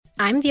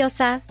I'm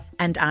Diosa.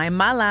 And I'm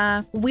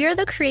Mala. We're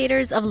the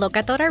creators of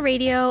Locatora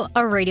Radio, a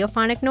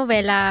radiophonic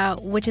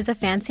novela, which is a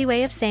fancy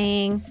way of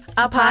saying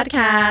a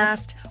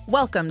podcast.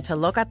 Welcome to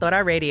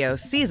Locatora Radio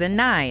Season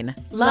 9.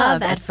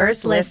 Love at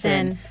First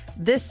Listen.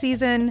 This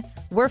season,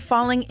 we're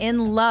falling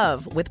in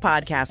love with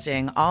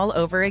podcasting all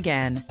over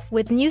again.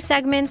 With new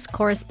segments,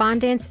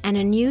 correspondence, and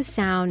a new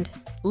sound.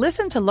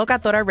 Listen to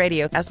Locatora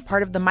Radio as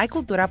part of the My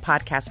Cultura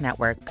Podcast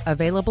Network,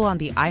 available on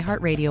the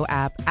iHeartRadio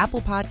app,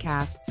 Apple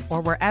Podcasts,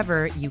 or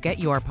wherever you get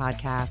your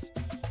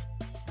podcasts.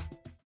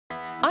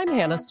 I'm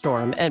Hannah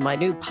Storm, and my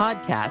new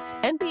podcast,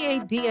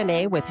 NBA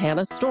DNA with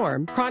Hannah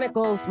Storm,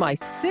 chronicles my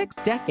 6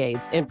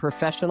 decades in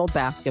professional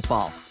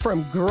basketball.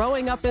 From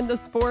growing up in the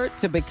sport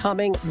to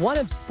becoming one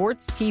of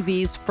sports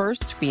TV's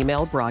first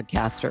female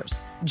broadcasters.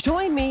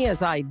 Join me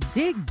as I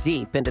dig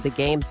deep into the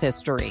game's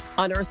history,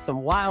 unearth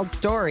some wild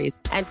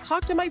stories, and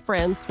talk to my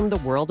friends from the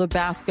world of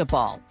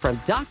basketball, from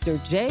Dr.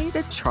 J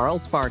to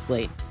Charles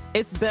Barkley.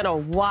 It's been a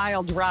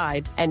wild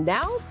ride, and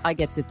now I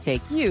get to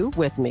take you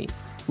with me.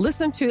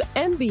 Listen to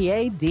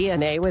NBA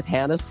DNA with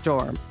Hannah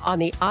Storm on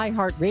the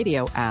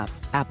iHeartRadio app,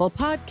 Apple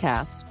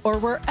Podcasts, or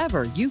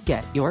wherever you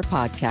get your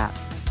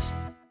podcasts.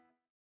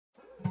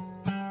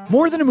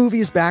 More Than a Movie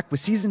is back with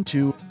Season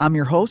 2. I'm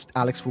your host,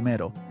 Alex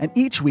Fumero, and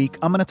each week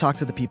I'm going to talk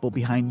to the people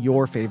behind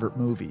your favorite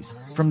movies.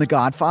 From The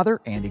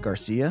Godfather, Andy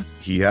Garcia.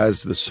 He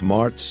has the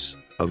smarts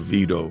of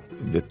Vito,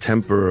 the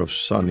temper of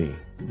Sonny,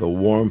 the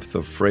warmth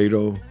of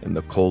Fredo, and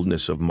the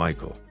coldness of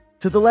Michael.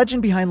 To the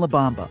legend behind La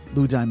Bamba,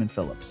 Lou Diamond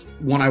Phillips.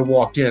 When I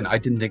walked in, I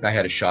didn't think I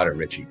had a shot at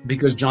Richie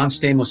because John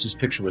Stamos'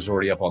 picture was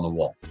already up on the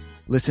wall.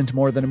 Listen to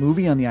More Than a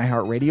Movie on the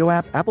iHeartRadio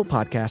app, Apple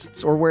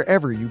Podcasts, or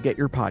wherever you get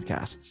your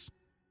podcasts.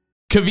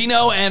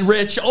 Covino and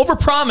Rich,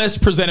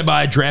 Overpromised, presented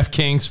by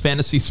DraftKings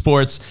Fantasy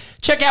Sports.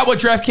 Check out what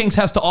DraftKings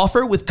has to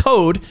offer with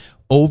code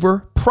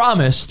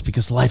Overpromised,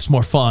 because life's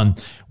more fun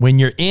when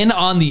you're in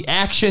on the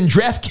action.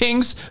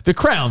 DraftKings, the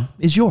crown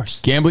is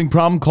yours. Gambling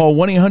problem? Call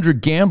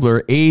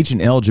 1-800-GAMBLER. Age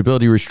and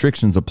eligibility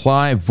restrictions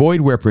apply. Void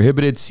where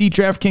prohibited. See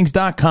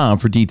DraftKings.com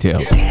for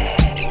details.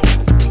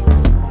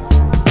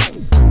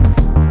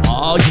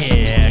 Oh,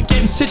 yeah.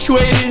 Getting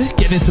situated,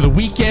 getting into the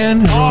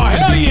weekend. Oh,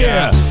 hell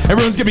yeah.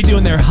 Everyone's going to be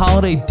doing their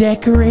holiday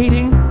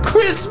decorating.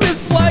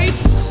 Christmas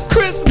lights.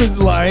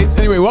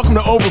 Anyway, welcome to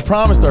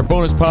Overpromised, our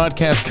bonus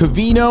podcast.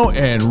 Covino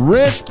and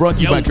Rich, brought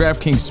to you by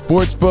DraftKings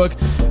Sportsbook.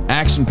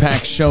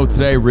 Action-packed show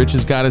today. Rich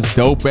has got his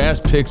dope-ass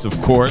picks,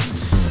 of course.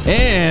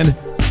 And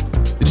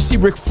did you see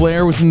Ric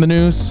Flair was in the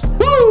news?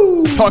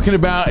 Woo! Talking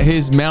about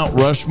his Mount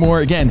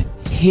Rushmore. Again,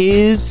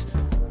 his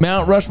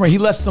Mount Rushmore. He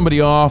left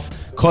somebody off,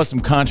 caused some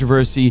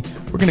controversy.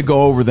 We're going to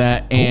go over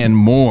that and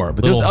more.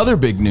 But there's other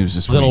big news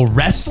this week. Little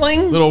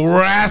wrestling.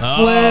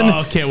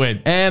 Oh, can't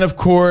wait. And, of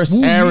course,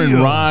 Aaron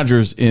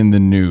Rodgers in the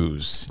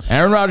news.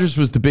 Aaron Rodgers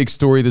was the big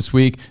story this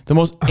week. The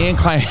most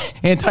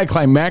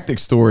anticlimactic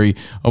story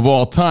of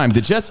all time. The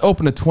Jets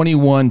opened a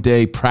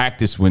 21-day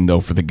practice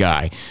window for the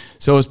guy.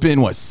 So it's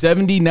been,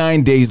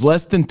 79 days,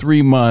 less than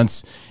 3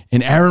 months.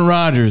 And Aaron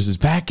Rodgers is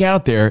back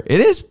out there.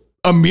 It is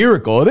a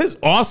miracle. It is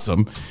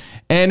awesome.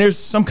 And there's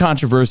some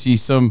controversy,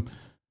 some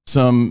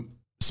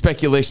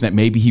speculation that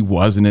maybe he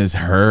wasn't as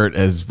hurt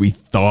as we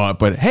thought.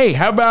 But hey,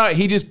 how about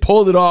he just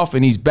pulled it off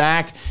and he's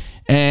back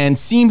and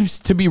seems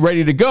to be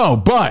ready to go.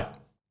 But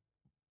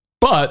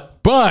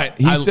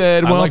he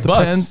said, well, it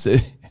depends.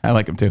 I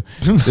like him too.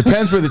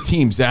 Depends where the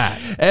team's at.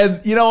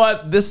 And you know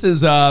what? This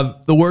is the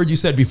word you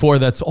said before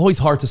that's always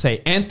hard to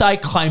say.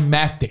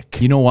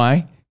 Anticlimactic. You know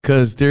why?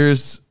 Because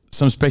there's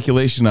some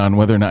speculation on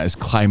whether or not it's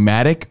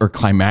climatic or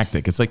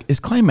climactic. It's like, it's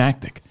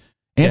climactic.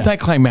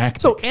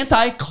 Anticlimactic. So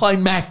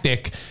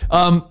anticlimactic.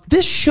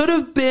 This should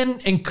have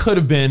been and could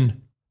have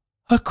been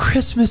a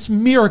Christmas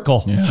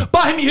miracle. Yeah.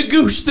 Buy me a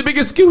goose, the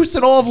biggest goose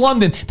in all of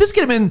London. This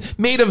could have been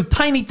made of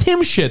Tiny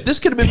Tim shit. This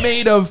could have been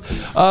made of,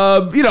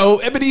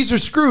 Ebenezer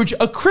Scrooge.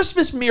 A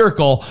Christmas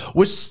miracle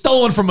was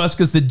stolen from us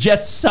because the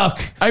Jets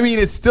suck. I mean,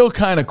 it's still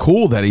kind of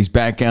cool that he's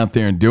back out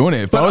there and doing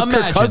it. If I was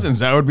Kirk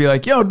Cousins, I would be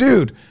like, yo,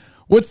 dude,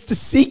 what's the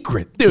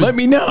secret? Dude, let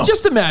me know.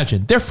 Just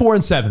imagine. They're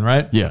 4-7,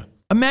 right? Yeah.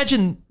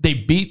 Imagine they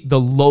beat the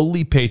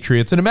lowly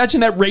Patriots. And imagine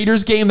that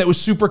Raiders game that was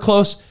super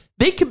close.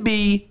 They could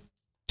be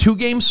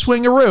 2-game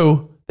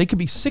swingaroo. They could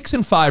be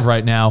 6-5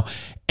 right now.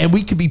 And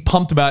we could be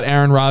pumped about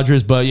Aaron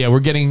Rodgers. But yeah,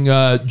 we're getting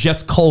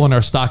Jets coal in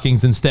our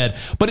stockings instead.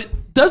 But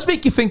it does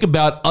make you think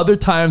about other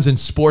times in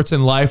sports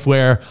and life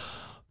where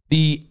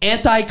the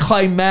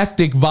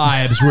anticlimactic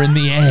vibes were in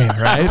the air,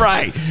 right?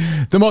 Right.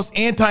 The most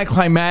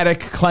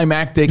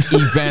climactic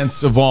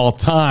events of all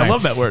time. I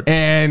love that word.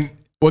 And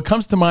what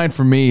comes to mind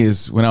for me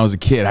is when I was a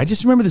kid. I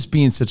just remember this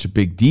being such a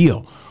big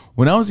deal.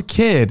 When I was a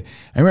kid,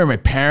 I remember my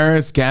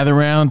parents gather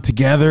around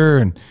together,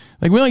 and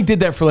like we only did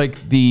that for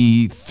like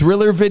the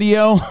Thriller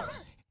video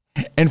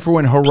and for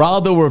when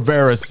Geraldo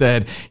Rivera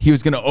said he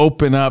was going to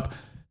open up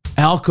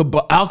Al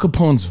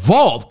Capone's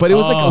vault, but it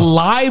was like a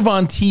live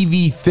on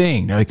TV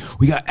thing. They're like,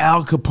 we got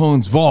Al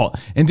Capone's vault,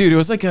 and dude, it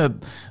was like a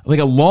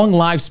long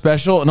live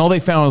special, and all they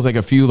found was like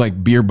a few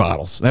like beer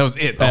bottles. That was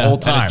it the whole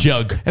time. And a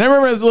jug. And I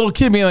remember as a little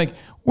kid being like,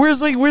 where's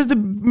the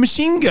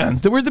machine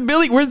guns? Where's the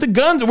Billy? Where's the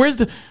guns? Where's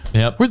the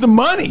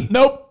money?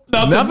 Nope.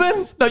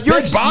 Nothing. No,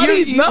 Dead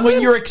bodies? Nothing?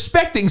 When you're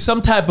expecting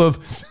some type of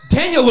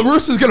Daniel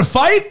LaRusso's going to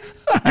fight,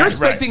 you're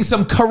expecting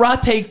some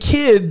Karate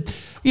Kid,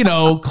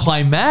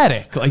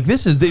 climatic. Like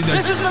this is the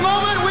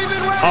moment we've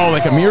been waiting. Oh,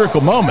 like a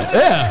miracle moment.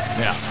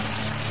 Yeah.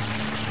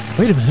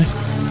 Wait a minute.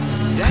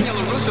 Daniel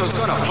LaRusso's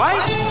going to fight?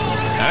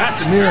 Now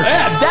that's a miracle.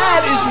 Yeah,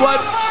 that is what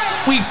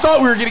we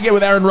thought we were going to get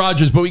with Aaron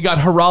Rodgers, but we got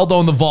Geraldo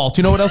in the vault.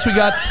 You know what else we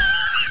got?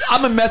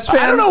 I'm a Mets fan.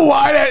 I don't know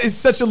why that is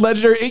such a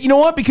legendary. You know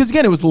what? Because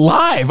again, it was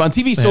live on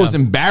TV, so it was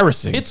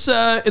embarrassing. It's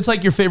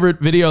like your favorite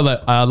video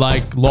that I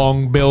like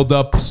long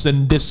build-ups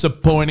and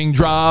disappointing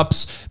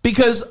drops,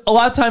 because a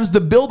lot of times the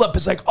build-up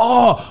is like,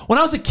 when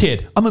I was a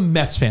kid, I'm a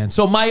Mets fan.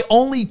 So my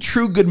only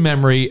true good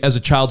memory as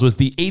a child was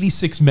the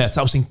 86 Mets.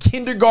 I was in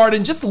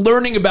kindergarten just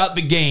learning about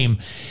the game.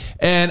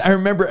 And I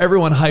remember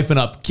everyone hyping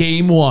up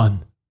Game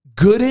 1,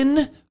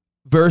 Gooden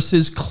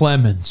versus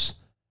Clemens.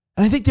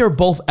 And I think they were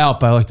both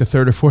out by like the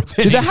third or fourth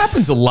inning. Dude, that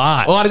happens a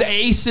lot. A lot of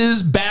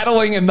aces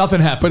battling and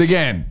nothing happened. But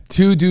again,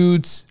 two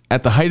dudes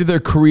at the height of their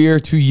career,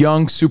 two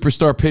young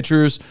superstar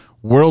pitchers,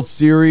 World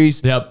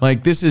Series. Yep.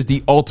 Like this is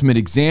the ultimate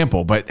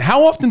example. But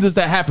how often does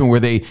that happen where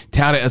they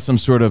tout it as some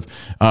sort of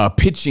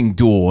pitching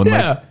duel?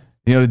 And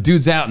the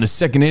dude's out in the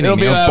second inning.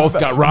 Both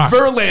got rocked.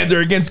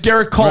 Verlander against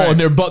Garrett Cole, and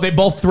they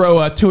both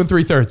throw 2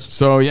 3/3.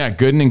 So yeah,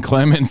 Gooden and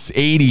Clemens,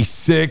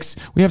 86.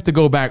 We have to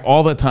go back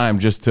all the time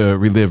just to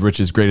relive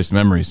Rich's greatest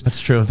memories.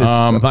 That's true.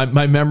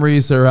 My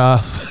memories are.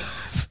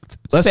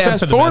 Let's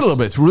fast forward a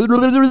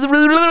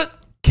little bit.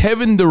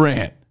 Kevin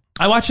Durant.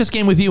 I watched this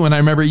game with you, and I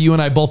remember you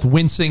and I both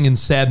wincing in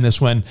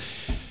sadness when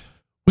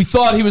we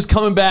thought he was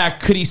coming back.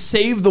 Could he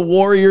save the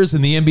Warriors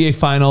in the NBA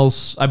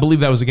Finals? I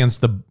believe that was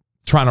against the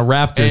Toronto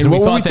Raptors, and we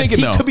thought that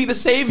he could be the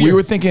savior. We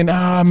were thinking,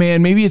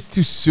 man, maybe it's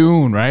too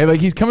soon, right? Like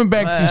he's coming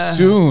back too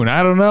soon.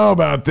 I don't know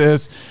about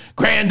this.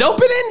 Grand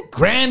opening,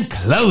 grand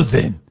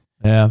closing.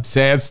 Yeah.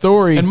 Sad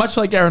story. And much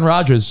like Aaron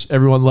Rodgers,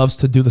 everyone loves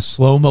to do the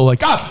slow-mo, like,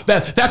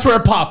 that's where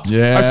it popped.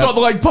 Yeah. I saw the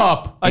leg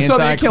pop. I saw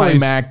the Achilles.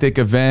 Anticlimactic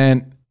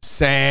event.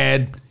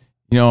 Sad.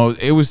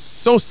 It was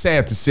so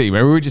sad to see.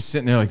 Remember, we were just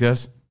sitting there like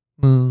this.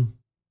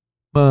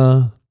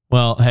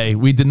 Well, hey,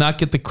 we did not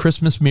get the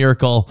Christmas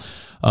miracle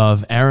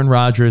of Aaron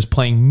Rodgers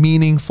playing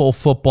meaningful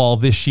football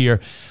this year.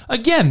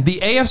 Again, the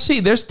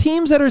AFC, there's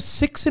teams that are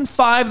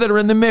 6-5 that are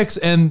in the mix,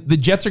 and the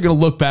Jets are going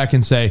to look back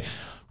and say,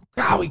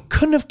 wow, we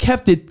couldn't have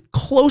kept it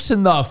close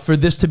enough for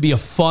this to be a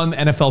fun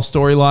NFL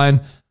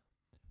storyline.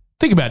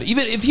 Think about it.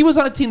 Even if he was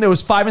on a team that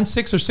was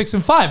 5-6 or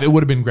 6-5, it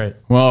would have been great.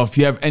 Well, if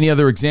you have any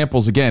other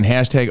examples, again,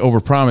 hashtag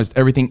Overpromised,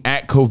 everything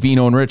at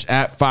Covino and Rich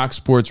at Fox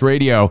Sports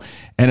Radio.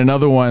 And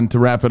another one to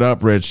wrap it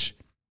up, Rich,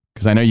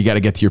 because I know you got to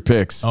get to your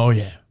picks. Oh,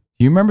 yeah.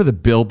 Do you remember the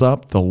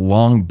build-up, the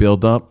long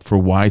build-up for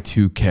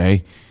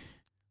Y2K?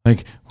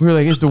 Like, we were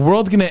like, is the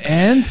world going to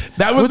end?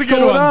 That was What's a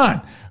good going one.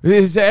 on?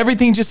 Is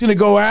everything just going to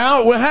go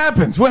out? What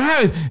happens? What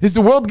happens? Is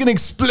the world going to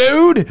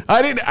explode?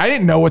 I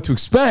didn't know what to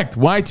expect.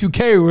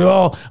 Y2K, we were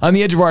all on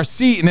the edge of our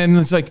seat, and then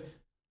it's like,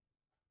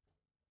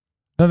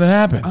 nothing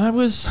happened. I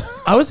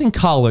was in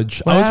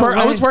college.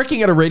 I was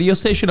working at a radio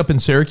station up in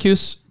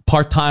Syracuse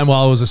part-time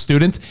while I was a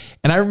student,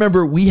 and I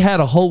remember we had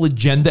a whole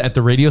agenda at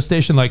the radio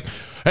station like,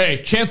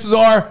 hey, chances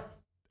are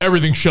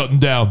everything's shutting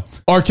down.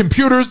 Our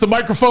computers, the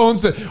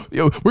microphones,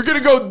 we're going to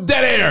go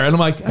dead air. And I'm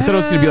like, I thought it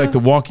was going to be like The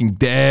Walking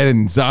Dead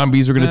and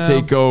zombies were going to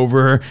take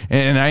over,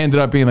 and I ended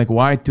up being like,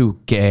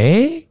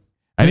 Y2K?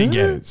 I didn't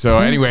get it. So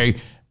anyway,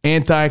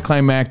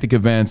 anticlimactic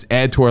events,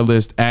 add to our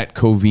list at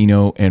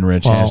Covino and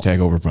Rich, hashtag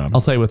Overpromised. I'll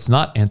tell you what's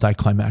not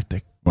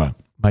anticlimactic. What?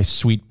 My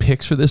sweet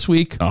picks for this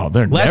week. Oh,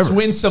 they're Let's never.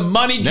 win some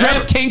money.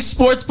 DraftKings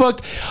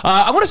Sportsbook.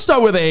 I want to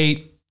start with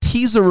a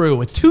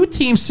teaseroo, a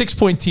 2-team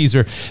 6-point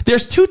teaser.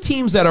 There's 2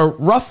 teams that are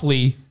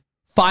roughly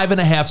 5.5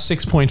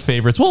 6-point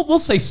favorites. We'll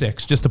say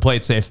 6 just to play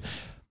it safe.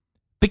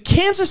 The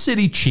Kansas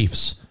City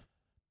Chiefs.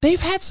 They've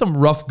had some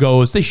rough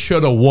goes. They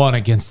should have won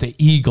against the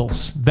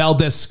Eagles.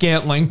 Valdez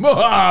Scantling.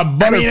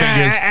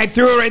 Butterfingers. I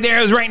threw it right there.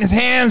 It was right in his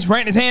hands,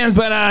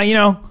 but,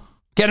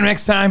 get him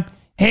next time.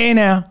 Hey,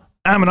 now,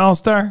 I'm an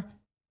all-star.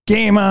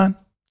 Game on.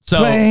 So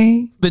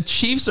play. The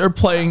Chiefs are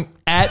playing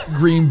at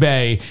Green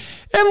Bay.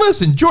 And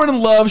listen, Jordan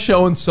Love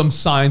showing some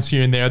signs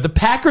here and there. The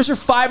Packers are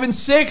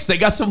 5-6. They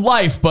got some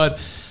life, but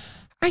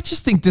I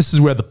just think this is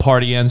where the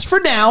party ends.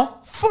 For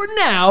now,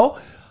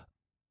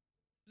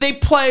 they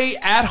play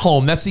at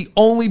home. That's the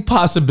only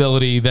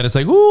possibility that it's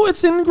like, ooh,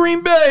 it's in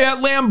Green Bay at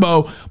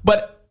Lambeau.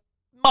 But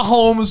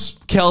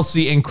Mahomes,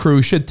 Kelsey, and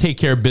crew should take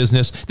care of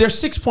business. They're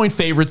 6-point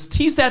favorites.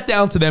 Tease that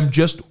down to them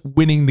just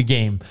winning the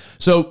game.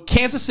 So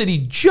Kansas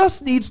City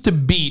just needs to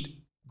beat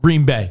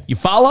Green Bay. You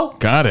follow?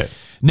 Got it.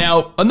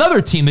 Now,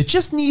 another team that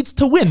just needs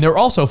to win. They're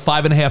also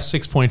 5.5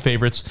 6-point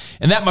favorites.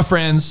 And that, my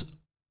friends,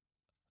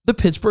 the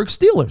Pittsburgh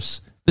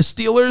Steelers. The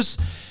Steelers,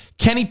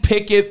 Kenny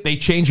Pickett, they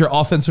changed their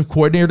offensive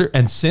coordinator.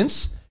 And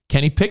since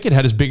Kenny Pickett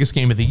had his biggest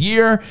game of the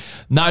year,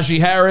 Najee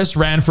Harris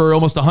ran for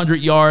almost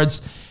 100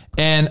 yards.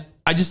 And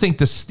I just think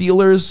the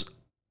Steelers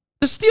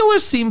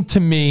seem to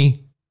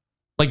me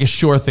like a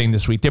sure thing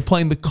this week. They're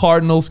playing the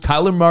Cardinals.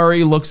 Kyler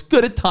Murray looks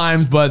good at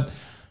times, but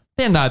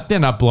they're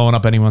not blowing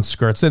up anyone's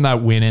skirts. They're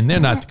not winning. They're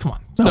not. Come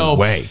on. No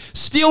way.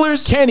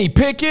 Steelers. Kenny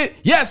Pickett.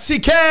 Yes, he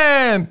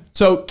can.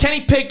 So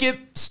Kenny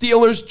Pickett,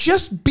 Steelers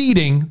just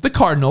beating the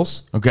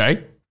Cardinals.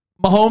 Okay.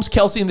 Mahomes,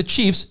 Kelsey, and the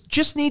Chiefs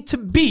just need to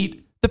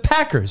beat the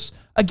Packers.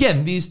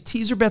 Again, these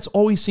teaser bets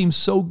always seem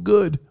so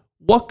good.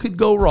 What could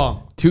go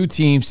wrong? 2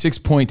 teams,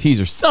 6-point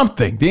teaser.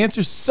 Something. The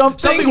answer's something.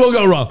 Something will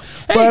go wrong.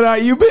 Hey,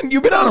 but you've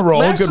been on a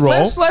roll. Good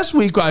roll. Last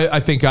week, I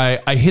think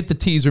I hit the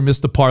teaser,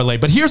 missed the parlay.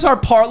 But here's our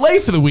parlay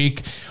for the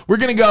week. We're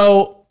going to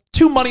go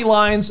 2 money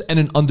lines and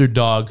an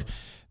underdog.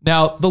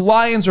 Now, the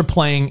Lions are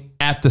playing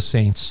at the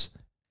Saints.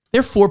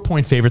 They're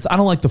 4-point favorites. I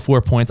don't like the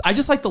 4 points. I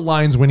just like the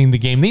Lions winning the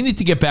game. They need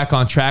to get back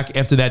on track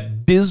after that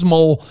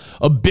abysmal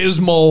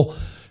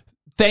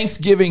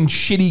Thanksgiving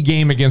shitty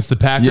game against the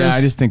Packers. Yeah,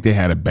 I just think they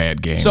had a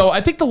bad game. So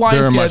I think the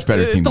Lions much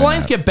better team. The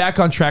Lions get back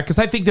on track because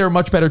I think they're a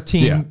much better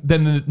team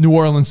than the New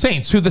Orleans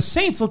Saints, who the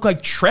Saints looked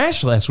like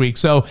trash last week.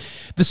 So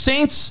the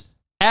Saints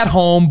at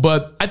home,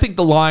 but I think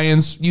the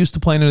Lions used to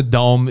playing in a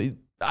dome.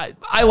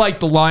 I like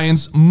the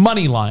Lions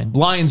money line.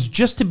 Lions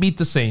just to beat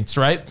the Saints,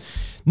 right?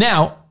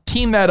 Now,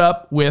 team that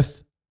up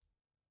with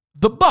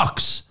the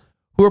Bucks,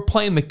 who are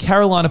playing the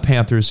Carolina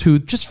Panthers, who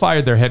just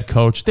fired their head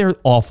coach. They're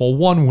awful.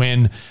 1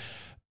 win.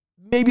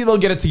 Maybe they'll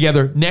get it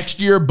together next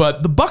year,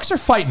 but the Bucks are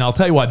fighting. I'll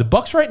tell you why. The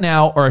Bucks right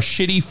now are a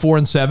shitty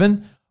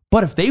 4-7,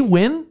 but if they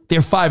win, they're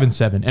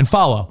 5-7. And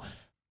follow.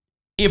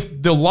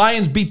 If the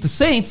Lions beat the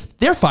Saints,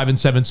 they're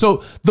 5-7.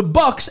 So the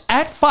Bucks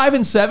at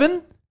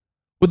 5-7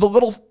 with a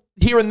little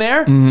here and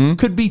there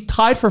could be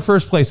tied for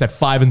first place at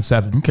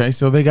 5-7. Okay,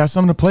 so they got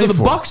something to play for. So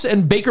the Bucks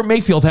and Baker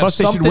Mayfield have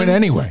something. Plus, they should win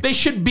anyway. They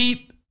should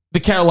beat the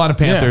Carolina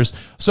Panthers. Yeah.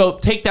 So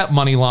take that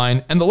money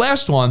line. And the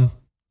last one,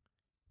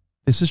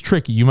 this is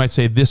tricky. You might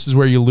say, this is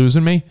where you're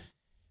losing me.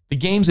 The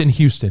game's in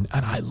Houston,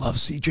 and I love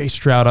C.J.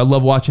 Stroud. I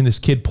love watching this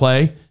kid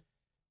play.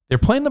 They're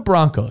playing the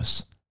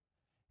Broncos,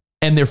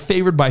 and they're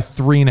favored by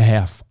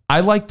 3.5.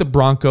 I like the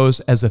Broncos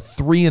as a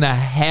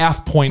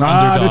 3.5-point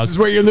underdog. This is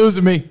where you're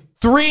losing me.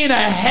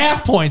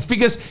 3.5 points,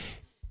 because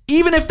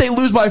even if they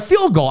lose by a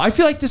field goal, I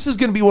feel like this is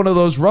going to be one of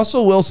those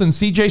Russell Wilson,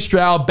 C.J.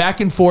 Stroud,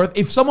 back and forth.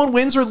 If someone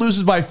wins or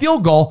loses by a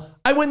field goal,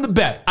 I win the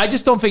bet. I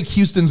just don't think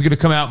Houston's going to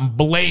come out and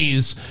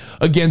blaze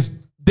against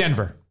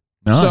Denver.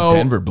 No, so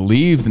Denver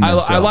believed in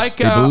themselves.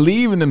 They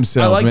believe in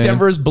themselves. I like man.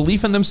 Denver's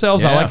belief in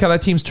themselves. Yeah. I like how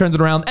that team's turned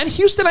it around. And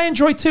Houston I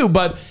enjoy too,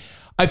 but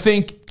I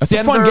think that's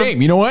Denver, a fun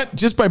game. You know what?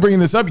 Just by bringing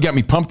this up, you got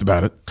me pumped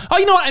about it. Oh,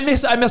 you know what?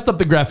 I messed up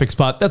the graphic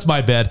spot. That's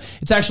my bad.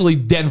 It's actually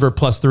Denver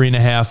plus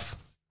 3.5.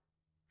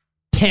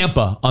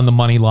 Tampa on the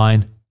money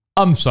line.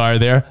 I'm sorry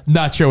there.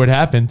 Not sure what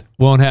happened.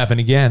 Won't happen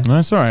again.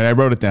 That's all right. I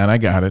wrote it down. I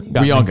got it.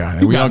 We all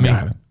got it. We all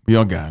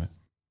got it.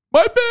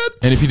 My bad.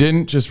 And if you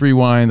didn't, just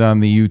rewind on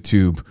the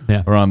YouTube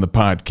or on the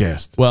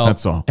podcast. Well,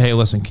 that's all. Hey,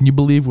 listen, can you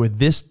believe we're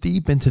this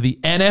deep into the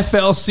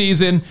NFL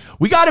season?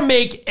 We got to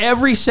make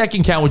every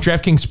second count with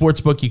DraftKings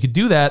Sportsbook. You could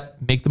do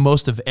that. Make the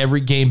most of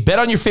every game. Bet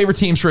on your favorite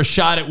teams for a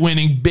shot at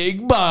winning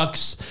big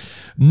bucks.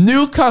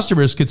 New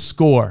customers could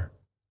score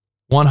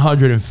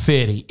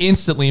 $150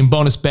 instantly in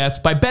bonus bets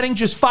by betting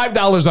just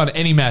 $5 on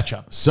any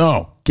matchup.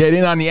 So get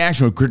in on the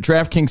action with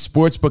DraftKings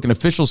Sportsbook, an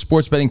official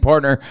sports betting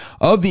partner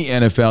of the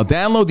NFL.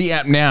 Download the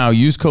app now.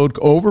 Use code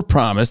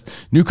Overpromised.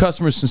 New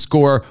customers can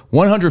score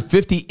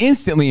 $150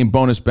 instantly in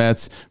bonus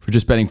bets for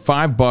just betting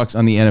 $5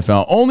 on the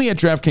NFL. Only at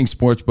DraftKings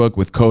Sportsbook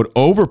with code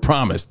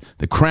Overpromised.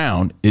 The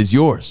crown is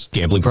yours.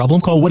 Gambling problem?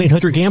 Call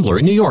 1-800-GAMBLER.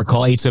 In New York,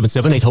 call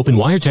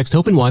 877-8-HOPE-NY or text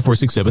HOPE-NY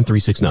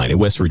 467-369. In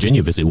West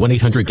Virginia, visit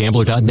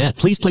 1-800-GAMBLER.net.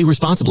 Please play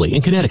responsibly.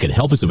 In Connecticut,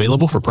 help is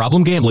available for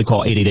problem gambling.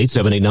 Call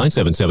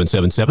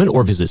 888-789-7777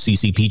 or visit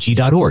ccpg.org.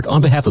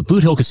 On behalf of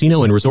Boot Hill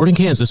Casino and Resort in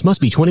Kansas,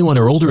 must be 21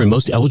 or older in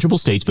most eligible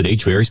states, but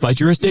age varies by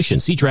jurisdiction.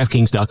 See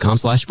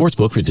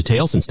DraftKings.com/sportsbook for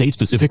details and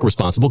state-specific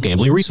responsible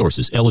gambling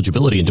resources.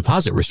 Eligibility and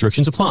deposit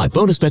restrictions apply.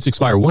 Bonus bets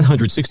expire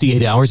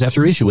 168 hours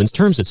after issuance.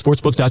 Terms at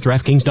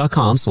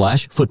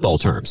sportsbook.draftkings.com/football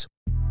terms.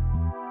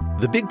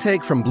 The Big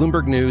Take from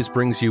Bloomberg News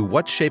brings you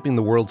what's shaping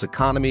the world's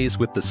economies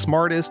with the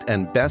smartest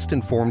and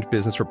best-informed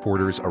business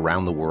reporters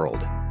around the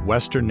world.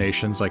 Western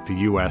nations like the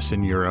U.S.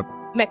 and Europe.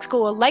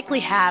 Mexico will likely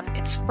have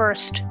its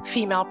first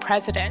female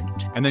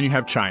president. And then you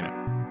have China.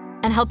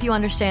 And help you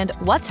understand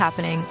what's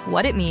happening,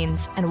 what it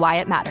means, and why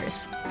it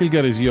matters. He'll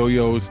get his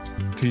yo-yos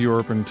to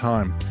Europe in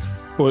time.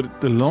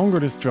 But the longer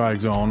this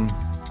drags on,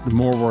 the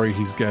more worry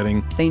he's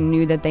getting. They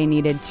knew that they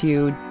needed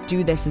to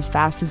do this as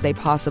fast as they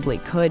possibly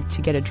could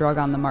to get a drug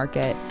on the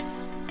market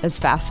as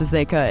fast as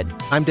they could.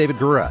 I'm David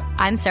Gura.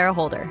 I'm Sarah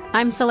Holder.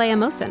 I'm Saleha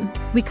Mohsen.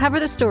 We cover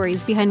the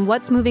stories behind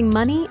what's moving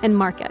money and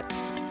markets.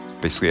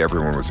 Basically,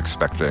 everyone was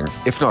expecting,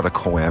 if not a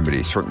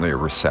calamity, certainly a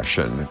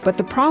recession. But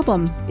the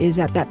problem is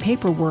that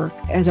paperwork,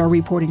 as our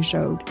reporting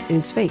showed,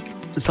 is fake.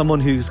 As someone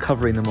who's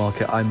covering the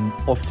market, I'm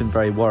often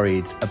very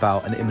worried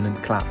about an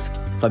imminent collapse.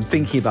 So I'm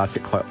thinking about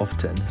it quite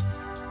often.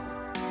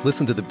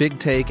 Listen to The Big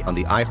Take on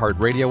the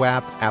iHeartRadio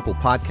app, Apple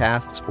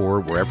Podcasts,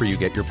 or wherever you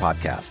get your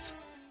podcasts.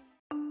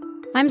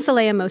 I'm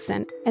Saleha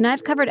Mohsen, and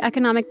I've covered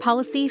economic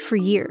policy for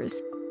years.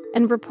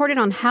 and reported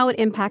on how it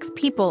impacts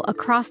people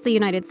across the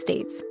United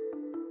States.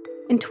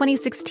 In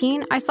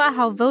 2016, I saw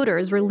how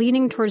voters were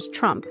leaning towards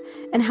Trump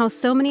and how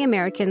so many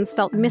Americans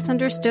felt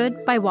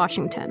misunderstood by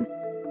Washington.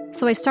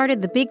 So I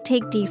started the Big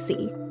Take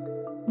DC.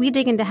 We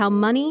dig into how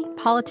money,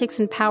 politics,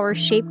 and power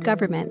shape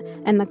government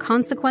and the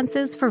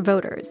consequences for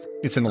voters.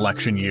 It's an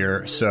election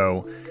year,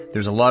 so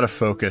there's a lot of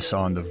focus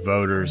on the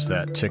voters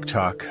that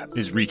TikTok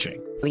is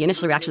reaching. The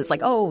initial reaction is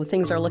like, oh,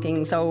 things are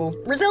looking so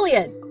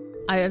resilient.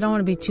 I don't want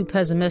to be too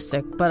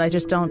pessimistic, but I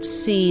just don't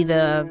see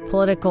the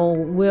political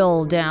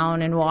will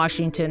down in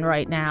Washington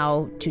right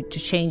now to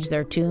change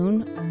their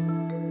tune.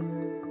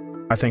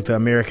 I think the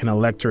American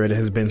electorate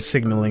has been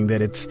signaling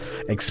that it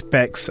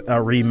expects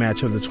a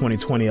rematch of the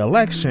 2020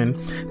 election.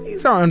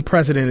 These are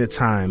unprecedented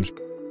times.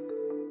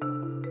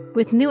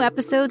 With new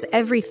episodes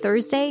every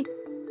Thursday,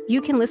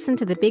 you can listen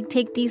to the Big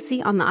Take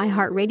DC on the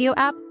iHeartRadio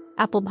app,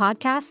 Apple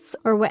Podcasts,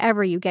 or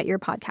wherever you get your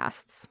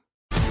podcasts.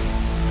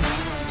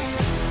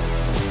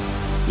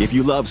 If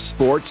you love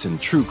sports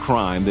and true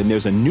crime, then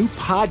there's a new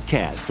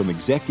podcast from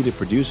executive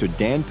producer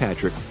Dan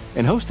Patrick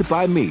and hosted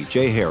by me,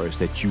 Jay Harris,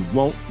 that you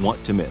won't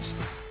want to miss.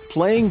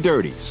 Playing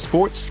Dirty: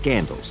 Sports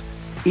Scandals.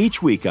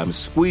 Each week, I'm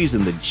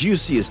squeezing the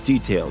juiciest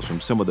details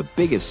from some of the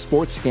biggest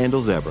sports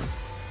scandals ever.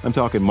 I'm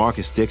talking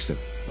Marcus Dixon,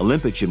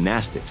 Olympic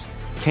gymnastics,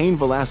 Cain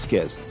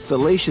Velasquez,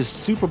 salacious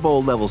Super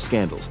Bowl-level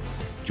scandals.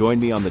 Join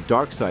me on the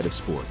dark side of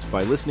sports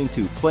by listening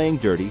to Playing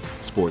Dirty: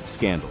 Sports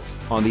Scandals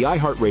on the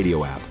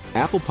iHeartRadio app,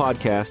 Apple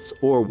Podcasts,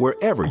 or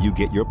wherever you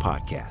get your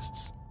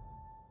podcasts.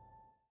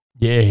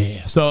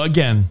 Yeah. So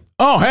again,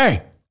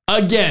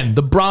 again,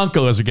 the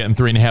Broncos are getting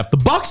 3.5. The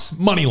Bucks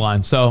money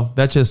line. So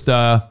that's just,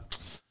 I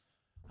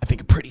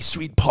think, a pretty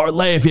sweet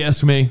parlay, if you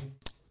ask me.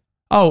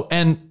 Oh,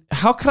 and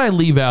how could I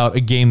leave out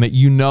a game that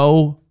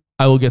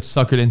I will get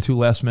suckered into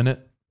last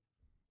minute?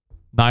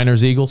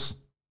 Niners Eagles.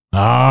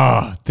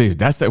 Ah,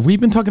 dude, we've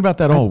been talking about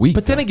that all week.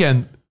 But then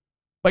again,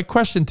 my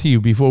question to you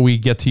before we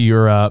get to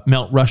your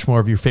Mount Rushmore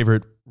of your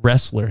favorite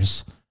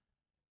wrestlers.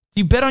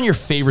 Do you bet on your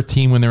favorite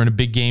team when they're in a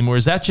big game, or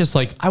is that just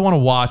like, I want to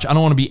watch, I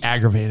don't want to be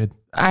aggravated?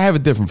 I have a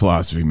different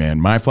philosophy, man.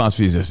 My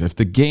philosophy is this: if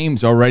the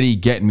game's already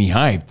getting me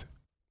hyped,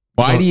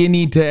 why do you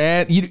need to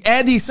add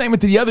the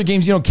excitement to the other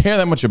games you don't care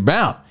that much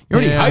about? You're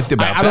already hyped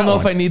about. I don't know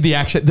if I need the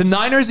action. The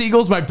Niners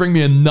Eagles might bring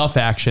me enough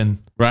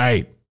action.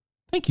 Right.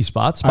 Thank you,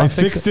 Spot. I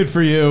fixed it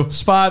for you.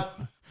 Spot.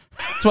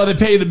 That's why they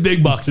pay the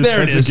big bucks.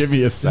 There it is. Give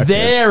me a second.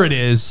 There it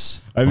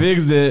is. I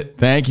fixed it.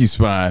 Thank you,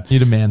 Spot. You're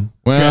the man.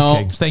 Well,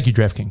 DraftKings. Thank you,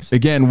 DraftKings.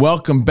 Again,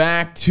 welcome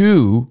back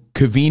to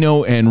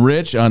Covino and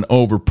Rich on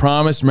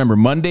Overpromised. Remember,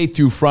 Monday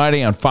through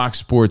Friday on Fox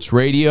Sports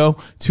Radio,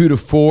 2 to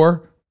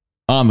 4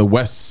 on the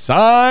West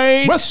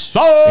Side.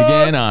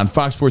 Again, on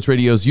Fox Sports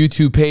Radio's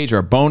YouTube page,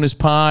 our bonus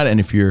pod. And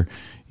if you're,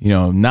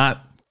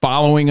 not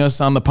following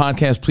us on the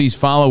podcast, please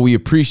follow. We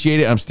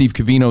appreciate it. I'm Steve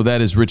Covino. That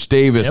is Rich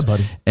Davis. Yeah,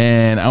 buddy.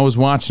 And I was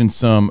watching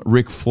some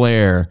Ric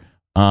Flair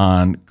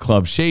on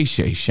Club Shay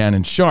Shay,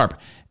 Shannon Sharp.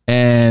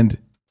 And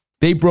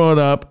they brought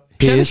up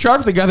Shannon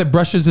Sharp, the guy that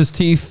brushes his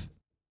teeth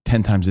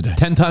 10 times a day.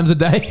 10 times a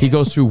day? He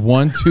goes through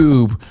one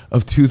tube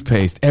of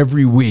toothpaste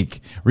every week.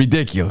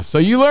 Ridiculous. So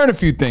you learn a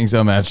few things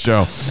on that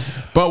show.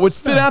 But what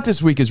stood out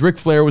this week is Ric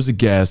Flair was a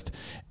guest.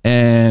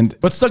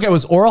 But still, it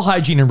was oral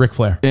hygiene and Ric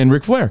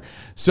Flair.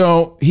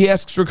 So he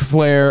asks Ric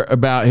Flair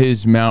about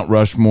his Mount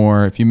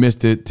Rushmore. If you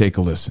missed it, take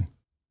a listen.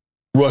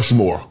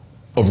 Rushmore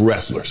of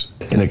wrestlers.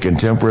 In a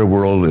contemporary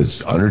world,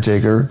 it's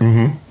Undertaker,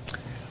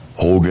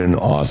 Hogan,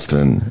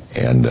 Austin,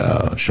 and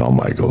Shawn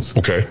Michaels.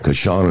 Okay. Because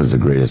Shawn is the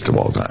greatest of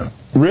all time.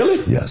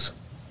 Really? Yes.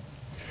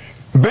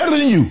 Better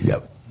than you?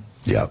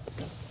 Yep.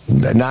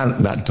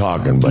 Not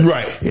talking, but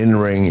in the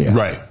ring, yeah.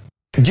 Right.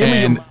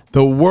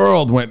 The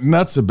world went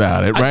nuts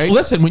about it, right?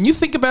 Listen, when you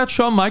think about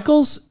Shawn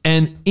Michaels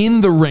and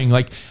in the ring,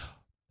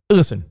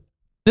 listen,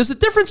 there's a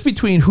difference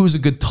between who's a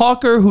good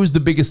talker, who's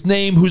the biggest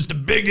name, who's the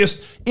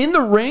biggest. In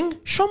the ring,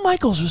 Shawn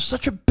Michaels was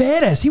such a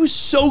badass. He was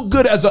so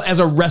good as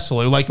a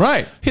wrestler.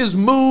 His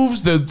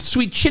moves, the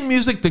sweet chin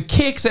music, the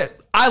kicks.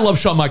 I love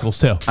Shawn Michaels,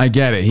 too. I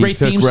get it. He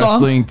took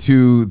wrestling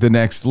to the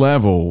next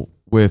level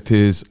with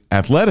his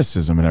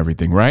athleticism and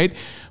everything, right?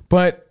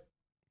 But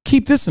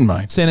keep this in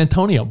mind. San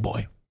Antonio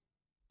boy.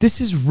 This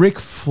is Ric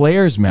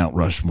Flair's Mount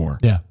Rushmore.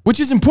 Yeah.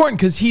 Which is important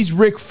because he's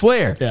Ric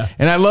Flair. Yeah.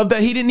 And I love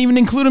that he didn't even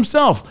include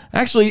himself.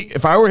 Actually,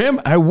 if I were him,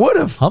 I would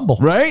have. Humble.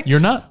 Right? You're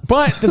not.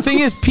 But the thing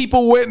is,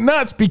 people went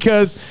nuts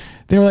because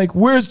they were like,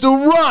 where's The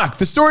Rock?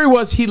 The story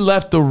was he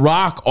left The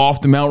Rock off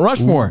the Mount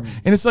Rushmore. Ooh.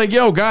 And it's like,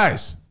 yo,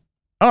 guys,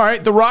 all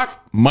right, The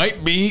Rock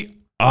might be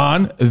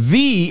on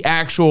the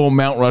actual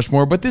Mount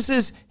Rushmore, but this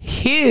is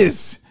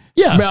his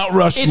Mount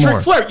Rushmore. It's Ric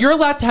Flair. You're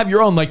allowed to have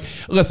your own.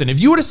 Listen, if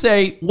you were to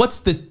say, what's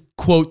the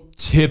quote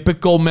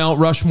typical Mount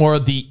Rushmore,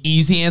 the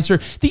easy answer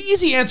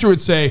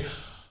would say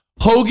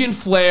Hogan,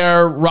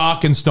 Flair,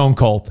 Rock, and Stone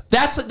Cold.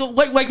 That's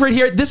like right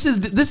here. This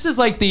is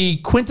like the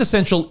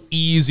quintessential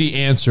easy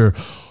answer.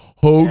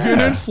 Hogan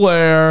and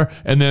Flair,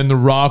 and then The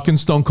Rock and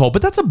Stone Cold.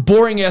 But that's a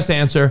boring ass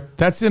answer.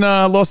 That's in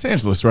Los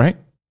Angeles, right?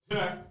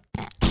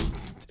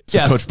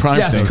 So Coach Prime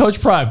thinks. Yes,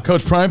 Coach Prime.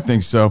 Coach Prime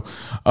thinks so.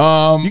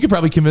 You could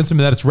probably convince him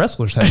that it's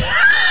wrestlers' heads.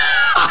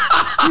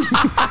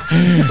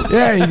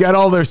 Yeah, you got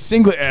all their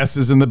singlet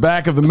asses in the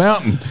back of the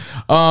mountain.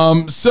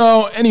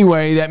 So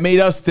anyway, that made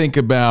us think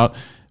about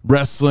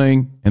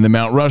wrestling and the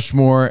Mount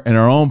Rushmore and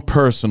our own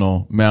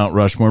personal Mount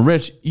Rushmore.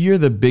 Rich, you're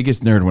the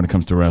biggest nerd when it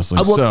comes to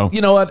wrestling. Well, so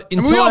you know what?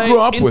 we all grew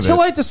up with it.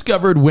 Until I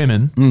discovered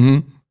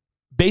women,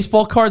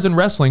 baseball cards and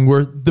wrestling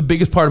were the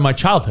biggest part of my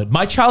childhood.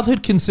 My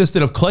childhood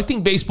consisted of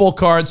collecting baseball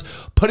cards,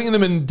 putting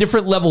them in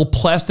different level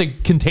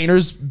plastic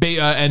containers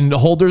and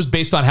holders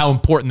based on how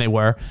important they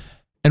were,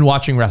 and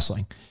watching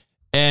wrestling.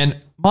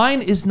 And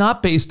mine is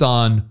not based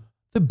on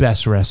the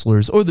best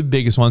wrestlers or the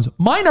biggest ones.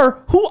 Mine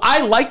are who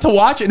I like to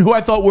watch and who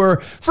I thought were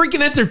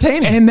freaking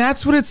entertaining. And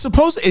that's what it's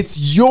supposed to.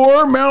 It's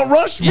your Mount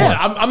Rushmore.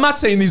 Yeah, I'm not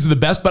saying these are the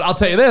best, but I'll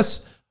tell you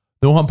this.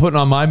 Know who I'm putting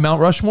on my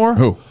Mount Rushmore?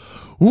 Who?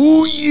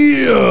 Oh,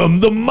 yeah,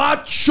 the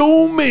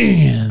Macho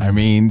Man. I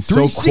mean, so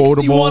 360,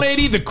 quotable.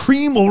 180, the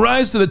cream will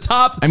rise to the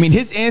top. I mean,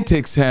 his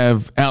antics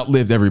have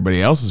outlived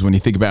everybody else's when you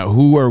think about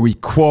who are we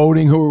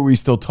quoting, who are we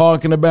still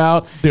talking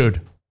about.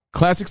 Dude.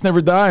 Classics never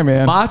die,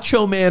 man.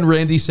 Macho Man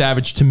Randy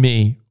Savage, to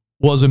me,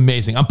 was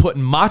amazing. I'm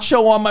putting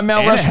Macho on my Mount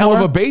And Rushmore. a hell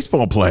of a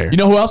baseball player. You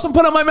know who else I'm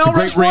putting on my Mount The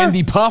great Rushmore?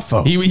 Randy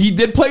Poffo. He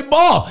did play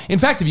ball. In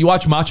fact, if you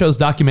watch Macho's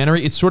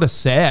documentary, it's sort of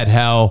sad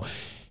how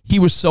he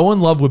was so in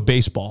love with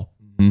baseball.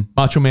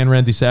 Macho Man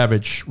Randy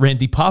Savage,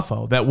 Randy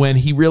Poffo, that when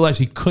he realized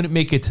he couldn't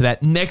make it to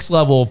that next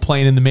level of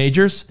playing in the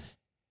majors,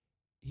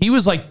 he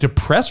was like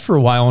depressed for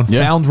a while and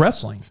found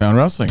wrestling. Found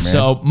wrestling, man.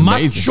 So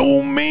Amazing.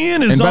 Macho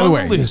Man is And by on the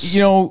way, the list.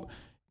 you know,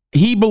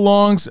 he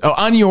belongs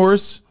on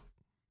yours.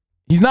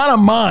 He's not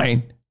on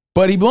mine,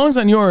 but he belongs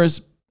on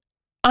yours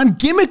on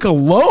gimmick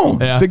alone.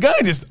 Yeah. The guy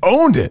just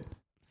owned it.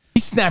 He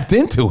snapped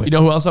into it. You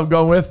know who else I'm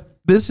going with?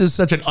 This is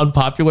such an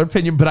unpopular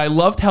opinion, but I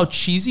loved how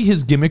cheesy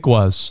his gimmick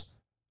was.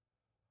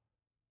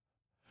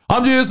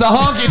 I'm just a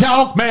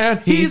honky-tonk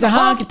man. He's a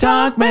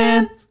honky-tonk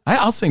man.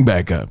 I'll sing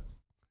back up.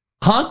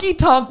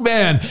 Honky-tonk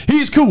man.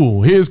 He's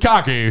cool. He's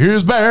cocky.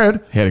 He's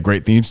bad. He had a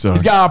great theme song.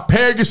 He's got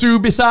Pegasus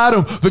beside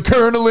him. The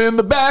colonel in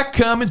the back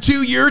coming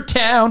to your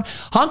town.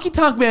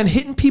 Honky-tonk man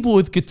hitting people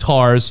with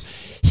guitars.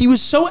 He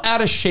was so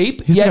out of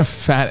shape. He's like a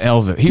fat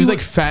Elvis. He was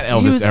like fat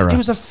Elvis era. He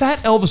was a fat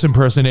Elvis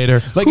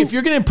impersonator. Like if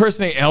you're going to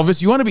impersonate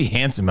Elvis, you want to be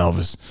handsome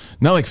Elvis,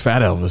 not like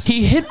fat Elvis.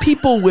 He hit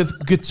people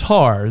with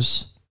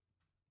guitars.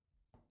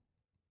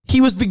 He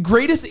was the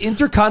greatest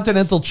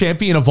intercontinental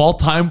champion of all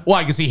time.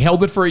 Why? Because he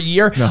held it for a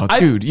year? No,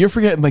 dude, you're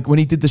forgetting like when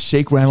he did the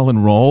shake, rattle,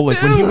 and roll.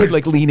 Like when he would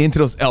like lean into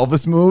those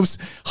Elvis moves.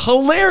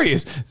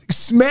 Hilarious.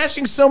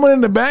 Smashing someone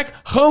in the back.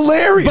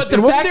 Hilarious. But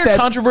and wasn't there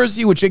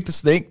controversy with Jake the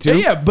Snake too?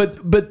 Yeah, but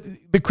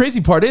the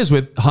crazy part is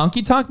with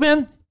Honky Tonk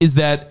Man is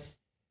that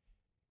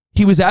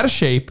he was out of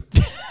shape.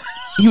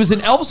 He was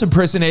an Elvis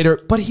impersonator,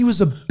 but he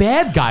was a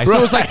bad guy. So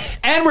it was like,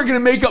 and we're going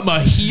to make him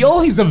a heel?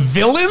 He's a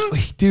villain?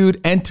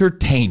 Dude,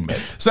 entertainment.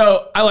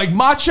 So I like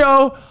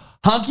Macho,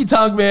 Honky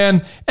Tonk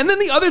Man, and then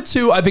the other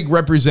two I think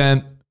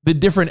represent the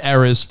different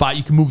eras. Spot,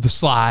 you can move the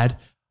slide.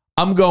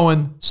 I'm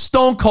going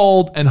Stone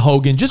Cold and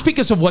Hogan just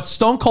because of what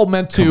Stone Cold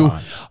meant to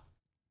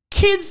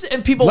kids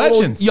and people a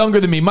little younger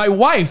than me. My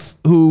wife,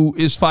 who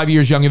is 5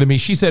 years younger than me,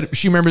 she said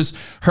she remembers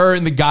her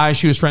and the guy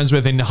she was friends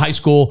with in high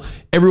school.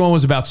 Everyone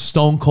was about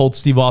Stone Cold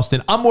Steve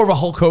Austin. I'm more of a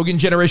Hulk Hogan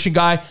generation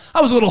guy.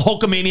 I was a little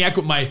Hulkamaniac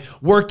with my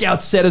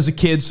workout set as a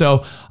kid.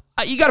 So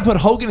you got to put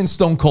Hogan and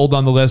Stone Cold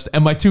on the list.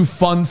 And my two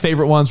fun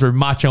favorite ones were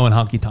Macho and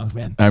Honky Tonk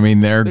Man. I mean,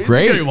 they're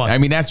great. A great one. I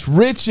mean, that's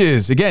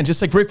riches. Again,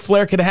 just like Ric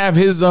Flair could have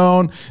his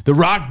own. The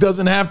Rock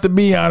doesn't have to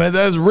be on it.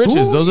 That's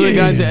riches. Ooh, those are the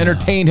guys that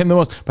entertained him the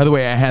most. By the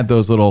way, I had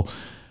those little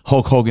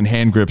Hulk Hogan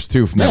hand grips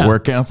too from that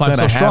workout set.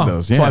 I had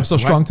those. That's why I'm so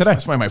strong today.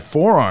 That's why my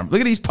forearm.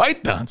 Look at these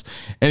pythons.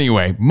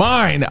 Anyway,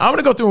 mine. I'm going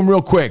to go through them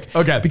real quick.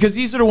 Okay. Because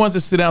these are the ones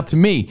that stood out to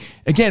me.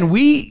 Again,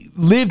 we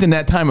lived in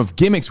that time of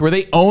gimmicks where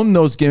they owned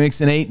those gimmicks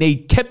and they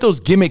kept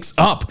those gimmicks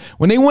up.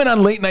 When they went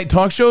on late night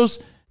talk shows,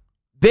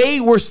 they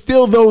were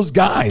still those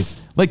guys.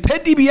 Like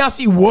Ted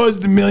DiBiase was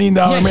the $1 million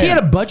man. He had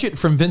a budget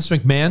from Vince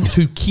McMahon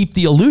to keep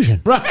the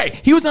illusion. Right.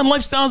 He was on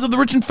Lifestyles of the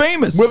Rich and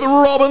Famous. With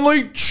Robin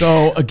Leach.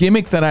 So a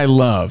gimmick that I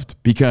loved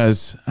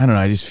because, I don't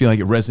know, I just feel like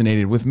it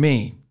resonated with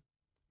me.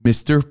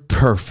 Mr.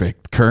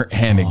 Perfect, Kurt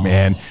Hennig,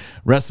 man.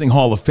 Wrestling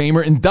Hall of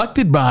Famer,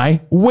 inducted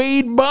by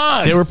Wade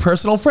Boggs. They were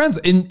personal friends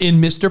in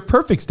Mr.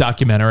 Perfect's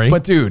documentary.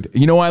 But dude,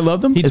 you know why I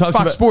loved him? He It's talks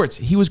Fox about- Sports.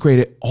 He was great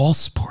at all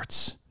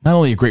sports. Not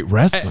only a great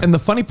wrestler. And the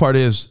funny part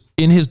is,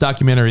 in his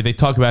documentary, they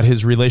talk about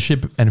his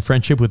relationship and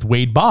friendship with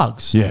Wade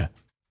Boggs. Yeah.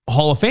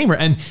 Hall of Famer.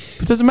 And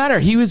it doesn't matter.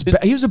 He was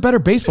a better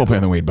baseball player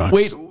than Wade Boggs.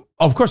 Wade,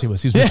 of course he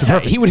was. He was Mr.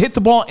 Perfect. He would hit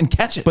the ball and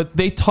catch it. But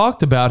they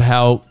talked about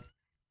how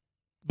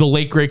the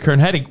late, great Kurt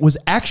Hennig was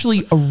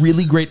actually a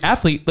really great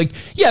athlete. Like,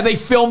 yeah, they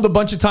filmed a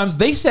bunch of times.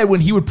 They said when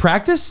he would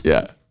practice,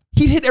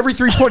 he'd hit every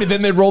 3-pointer,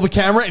 then they'd roll the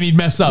camera and he'd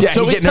mess up. Yeah,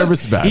 he'd get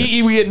nervous about it.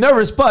 He would get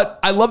nervous, but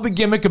I love the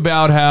gimmick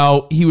about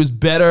how he was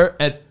better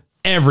at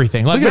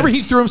everything. Like, remember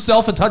he threw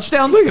himself a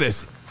touchdown? Look at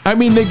this. I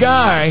mean, the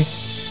guy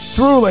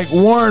threw like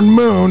Warren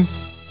Moon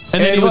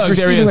and then he was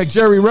receiving like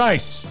Jerry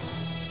Rice.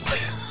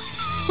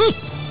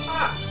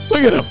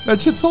 Look at him. That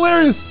shit's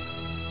hilarious.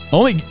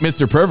 Only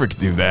Mr. Perfect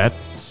could do that.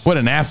 What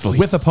an athlete.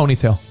 With a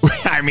ponytail.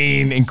 I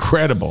mean,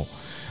 incredible.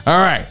 All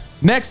right.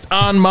 Next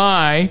on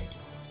my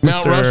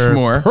Mount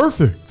Rushmore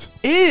Perfect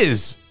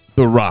is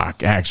The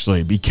Rock,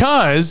 actually,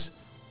 because,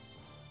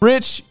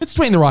 Rich... It's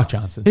Dwayne The Rock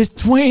Johnson. It's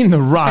Dwayne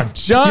The Rock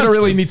Johnson. You don't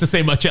really need to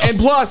say much else. And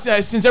plus,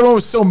 since everyone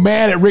was so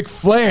mad at Ric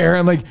Flair,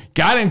 I'm like,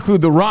 gotta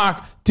include The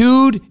Rock.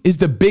 Dude is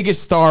the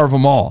biggest star of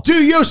them all.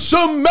 Do you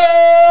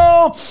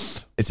smell?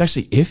 It's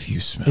actually if you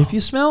smell. If you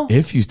smell?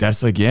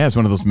 That's like, it's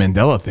one of those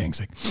Mandela things.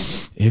 Like,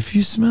 if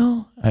you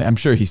smell? I'm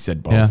sure he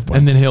said both. Yeah. But.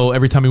 And then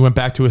every time he went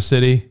back to a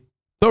city,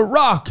 The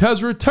Rock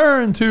has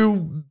returned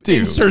to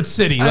insert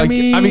city. Like, I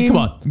mean, come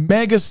on.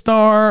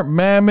 Megastar,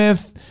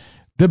 mammoth,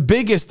 the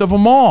biggest of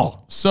them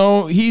all.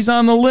 So he's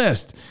on the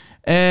list.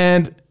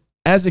 And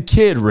as a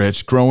kid,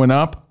 Rich, growing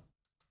up,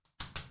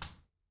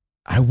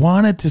 I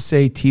wanted to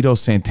say Tito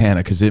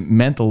Santana because it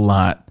meant a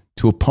lot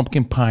to a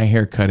pumpkin pie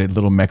haircutted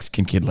little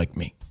Mexican kid like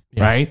me.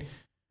 Yeah. Right?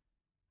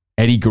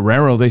 Eddie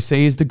Guerrero, they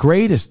say, is the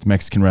greatest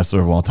Mexican wrestler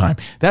of all time.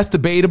 That's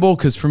debatable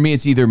because for me,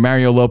 it's either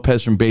Mario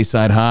Lopez from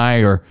Bayside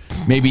High or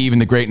maybe even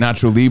the great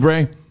Nacho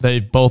Libre. They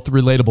both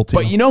relatable to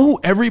But you know who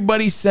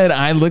everybody said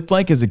I looked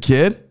like as a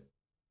kid?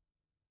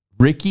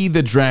 Ricky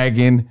the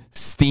Dragon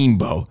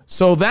Steamboat.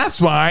 So that's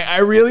why I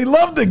really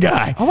love the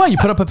guy. Oh, wow. You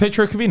put up a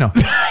picture of Covino.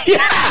 Yeah.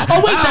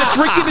 Oh, wait. That's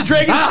Ricky the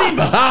Dragon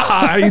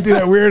Steamboat. You do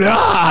that weird,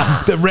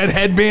 the red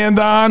headband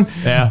on.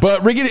 Yeah.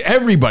 But Ricky,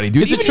 everybody,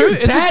 dude. Is it Even true?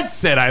 your dad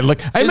said I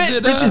look. I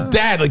met Rich's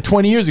dad like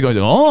 20 years ago. He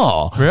said,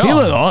 really? He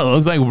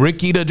looks like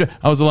Ricky the Dragon.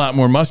 I was a lot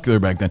more muscular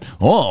back then.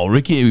 Oh,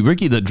 Ricky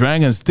the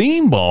Dragon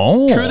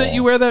Steamboat. True that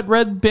you wear that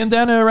red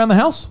bandana around the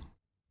house?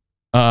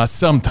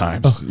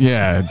 Sometimes.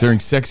 Yeah,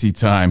 during sexy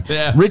time.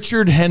 Yeah.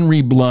 Richard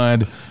Henry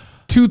Blood,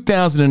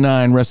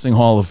 2009 Wrestling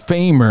Hall of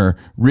Famer,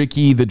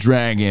 Ricky the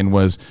Dragon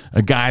was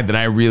a guy that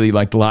I really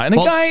liked a lot. And a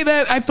guy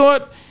that I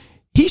thought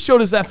he showed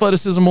his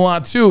athleticism a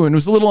lot too and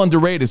was a little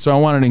underrated, so I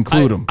wanted to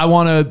include him. I don't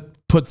want to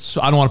put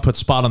Spot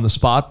on the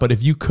spot, but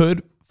if you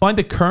could find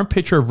the current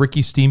picture of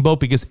Ricky Steamboat,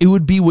 because it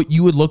would be what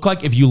you would look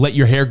like if you let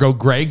your hair go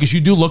gray, because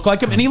you do look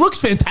like him, and he looks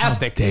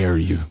fantastic. How dare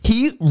you?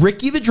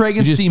 Ricky the Dragon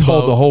You just Steamboat.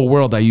 told the whole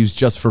world I use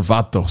just for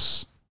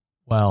vatos.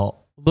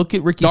 Well, look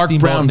at Ricky Dark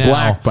Steamboat brown, now,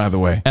 black, by the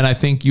way. and I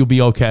think you'll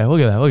be okay.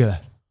 Look at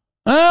that.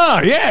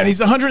 Oh, yeah, and he's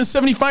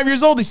 175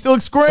 years old. He still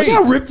looks great.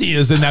 Look how ripped he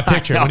is in that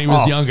picture when he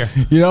was younger.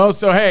 You know,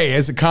 so hey,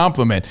 as a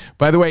compliment.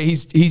 By the way,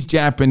 he's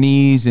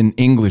Japanese and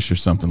English or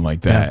something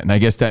like that, and I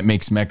guess that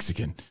makes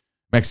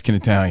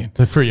Mexican-Italian.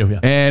 For you,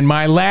 yeah. And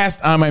my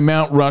last on my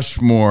Mount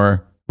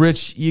Rushmore,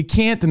 Rich, you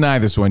can't deny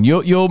this one.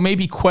 You'll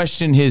maybe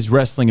question his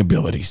wrestling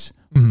abilities,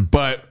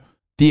 but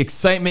the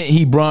excitement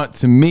he brought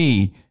to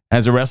me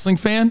as a wrestling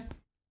fan,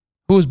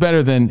 who was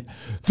better than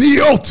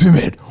the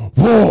Ultimate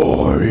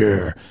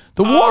Warrior?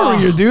 The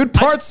Warrior, dude.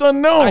 Parts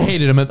unknown. I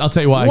hated him. I'll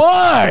tell you why.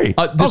 Why?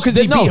 Because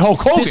he beat Hulk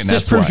Hogan.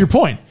 This proves your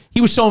point.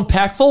 He was so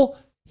impactful.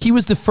 He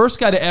was the first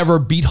guy to ever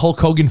beat Hulk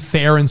Hogan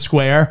fair and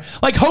square.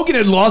 Like, Hogan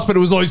had lost, but it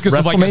was always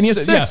because of WrestleMania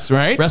 6,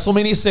 right?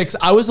 WrestleMania 6.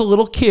 I was a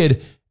little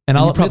kid, and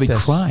I'll probably admit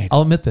this. cried.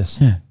 I'll admit this.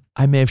 Yeah.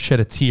 I may have shed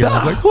a tear.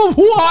 I was like, well,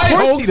 why? Of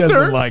course he Hulkster?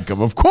 doesn't like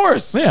him. Of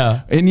course.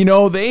 Yeah. And, you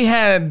know, they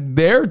had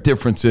their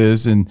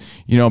differences. And,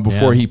 you know,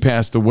 before he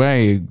passed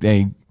away,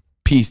 they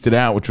pieced it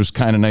out, which was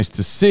kind of nice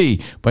to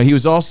see. But he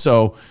was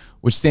also,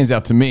 which stands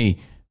out to me,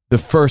 the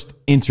first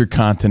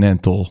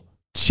Intercontinental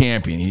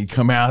champion. He'd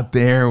come out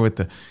there with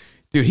the...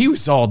 Dude, he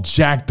was all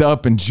jacked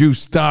up and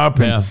juiced up.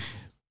 And,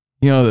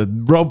 you know,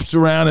 the ropes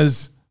around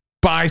his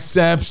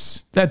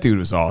biceps. That dude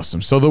was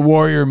awesome. So the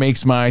Warrior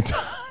makes my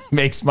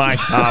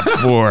top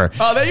 4.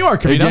 Oh, there you are,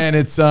 Covino. Again,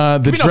 it's the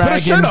Covino, Dragon. put a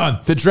shirt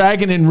on. The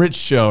Dragon and Rich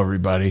show,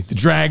 everybody. The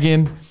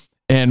Dragon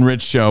and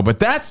Rich show. But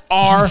that's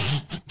our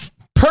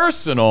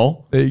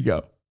personal. There you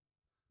go.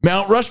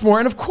 Mount Rushmore.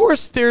 And of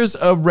course, there's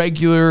a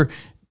regular,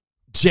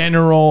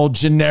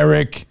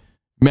 generic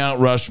Mount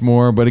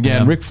Rushmore. But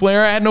again, Ric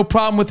Flair, I had no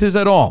problem with his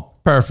at all.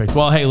 Perfect.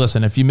 Well, hey,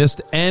 listen, if you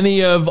missed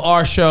any of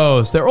our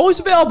shows, they're always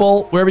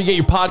available wherever you get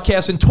your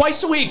podcasts, and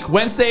twice a week,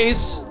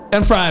 Wednesdays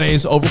and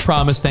Fridays,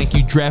 Overpromised. Thank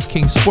you,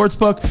 DraftKings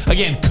Sportsbook.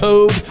 Again,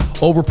 code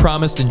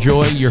Overpromised.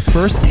 Enjoy your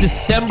first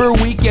December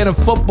weekend of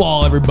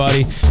football,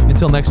 everybody.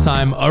 Until next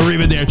time,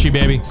 arrivederci,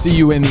 baby. See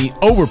you in the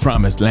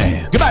Overpromised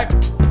land. Goodbye.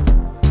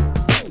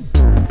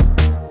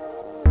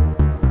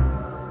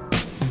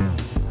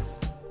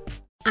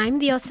 I'm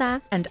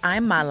Diosa. And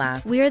I'm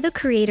Mala. We are the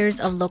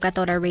creators of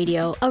Locatora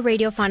Radio, a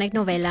radiophonic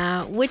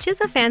novela, which is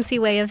a fancy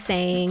way of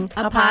saying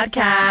a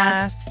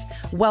podcast.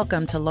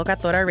 Welcome to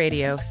Locatora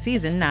Radio,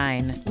 Season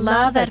 9.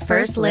 Love at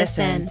first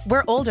listen.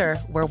 We're older,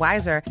 we're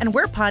wiser, and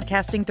we're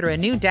podcasting through a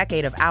new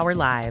decade of our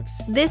lives.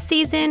 This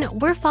season,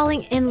 we're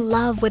falling in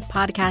love with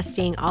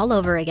podcasting all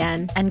over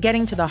again. And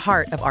getting to the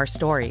heart of our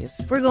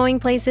stories. We're going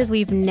places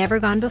we've never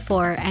gone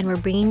before, and we're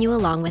bringing you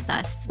along with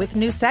us. With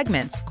new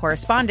segments,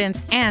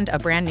 correspondence, and a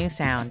brand new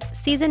sound.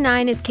 Season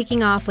 9 is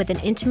kicking off with an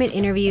intimate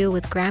interview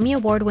with Grammy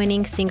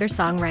Award-winning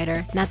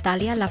singer-songwriter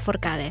Natalia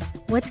Lafourcade.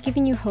 What's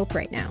giving you hope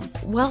right now?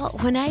 Well,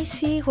 when I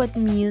see what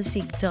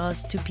music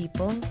does to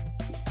people,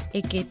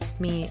 It gives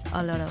me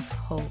a lot of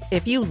hope.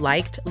 If you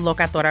liked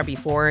Locatora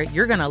before,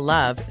 you're going to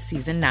love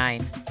Season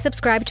 9.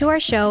 Subscribe to our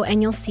show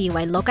and you'll see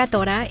why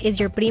Locatora is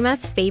your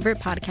prima's favorite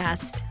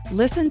podcast.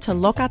 Listen to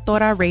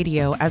Locatora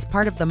Radio as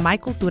part of the My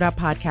Cultura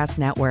Podcast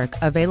Network,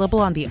 available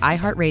on the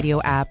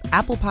iHeartRadio app,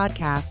 Apple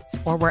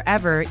Podcasts, or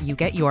wherever you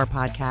get your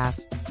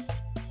podcasts.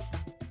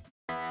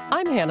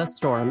 I'm Hannah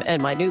Storm,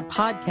 and my new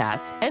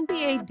podcast,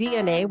 NBA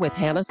DNA with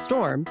Hannah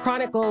Storm,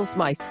 chronicles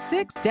my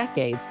 6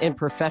 decades in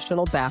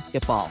professional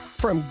basketball.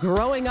 From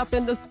growing up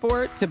in the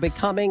sport to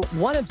becoming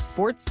one of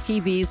sports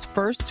TV's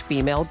first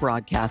female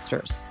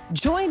broadcasters.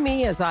 Join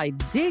me as I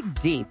dig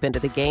deep into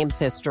the game's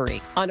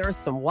history, unearth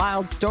some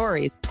wild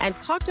stories, and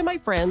talk to my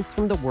friends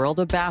from the world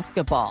of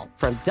basketball,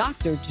 from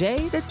Dr.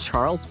 J to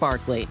Charles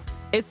Barkley.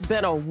 It's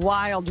been a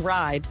wild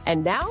ride,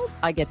 and now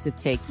I get to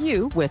take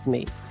you with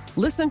me.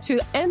 Listen to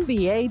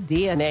NBA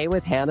DNA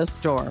with Hannah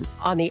Storm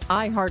on the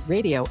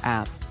iHeartRadio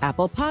app,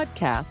 Apple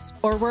Podcasts,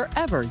 or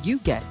wherever you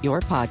get your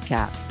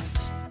podcasts.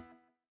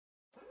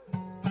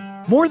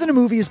 More Than a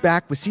Movie is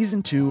back with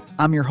Season 2.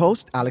 I'm your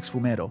host, Alex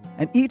Fumero,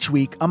 and each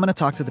week I'm going to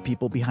talk to the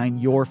people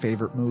behind your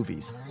favorite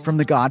movies. From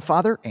The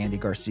Godfather, Andy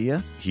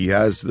Garcia. He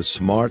has the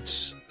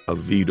smarts of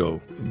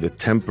Vito, the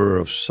temper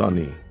of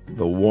Sonny,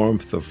 the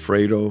warmth of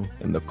Fredo,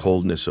 and the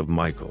coldness of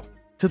Michael.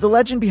 To the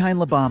legend behind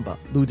La Bamba,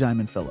 Lou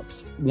Diamond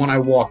Phillips. When I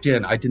walked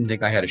in, I didn't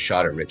think I had a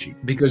shot at Richie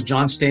because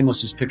John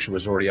Stamos' picture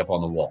was already up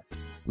on the wall.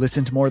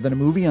 Listen to More Than a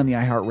Movie on the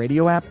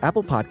iHeartRadio app,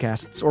 Apple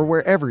Podcasts, or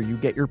wherever you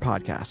get your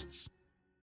podcasts.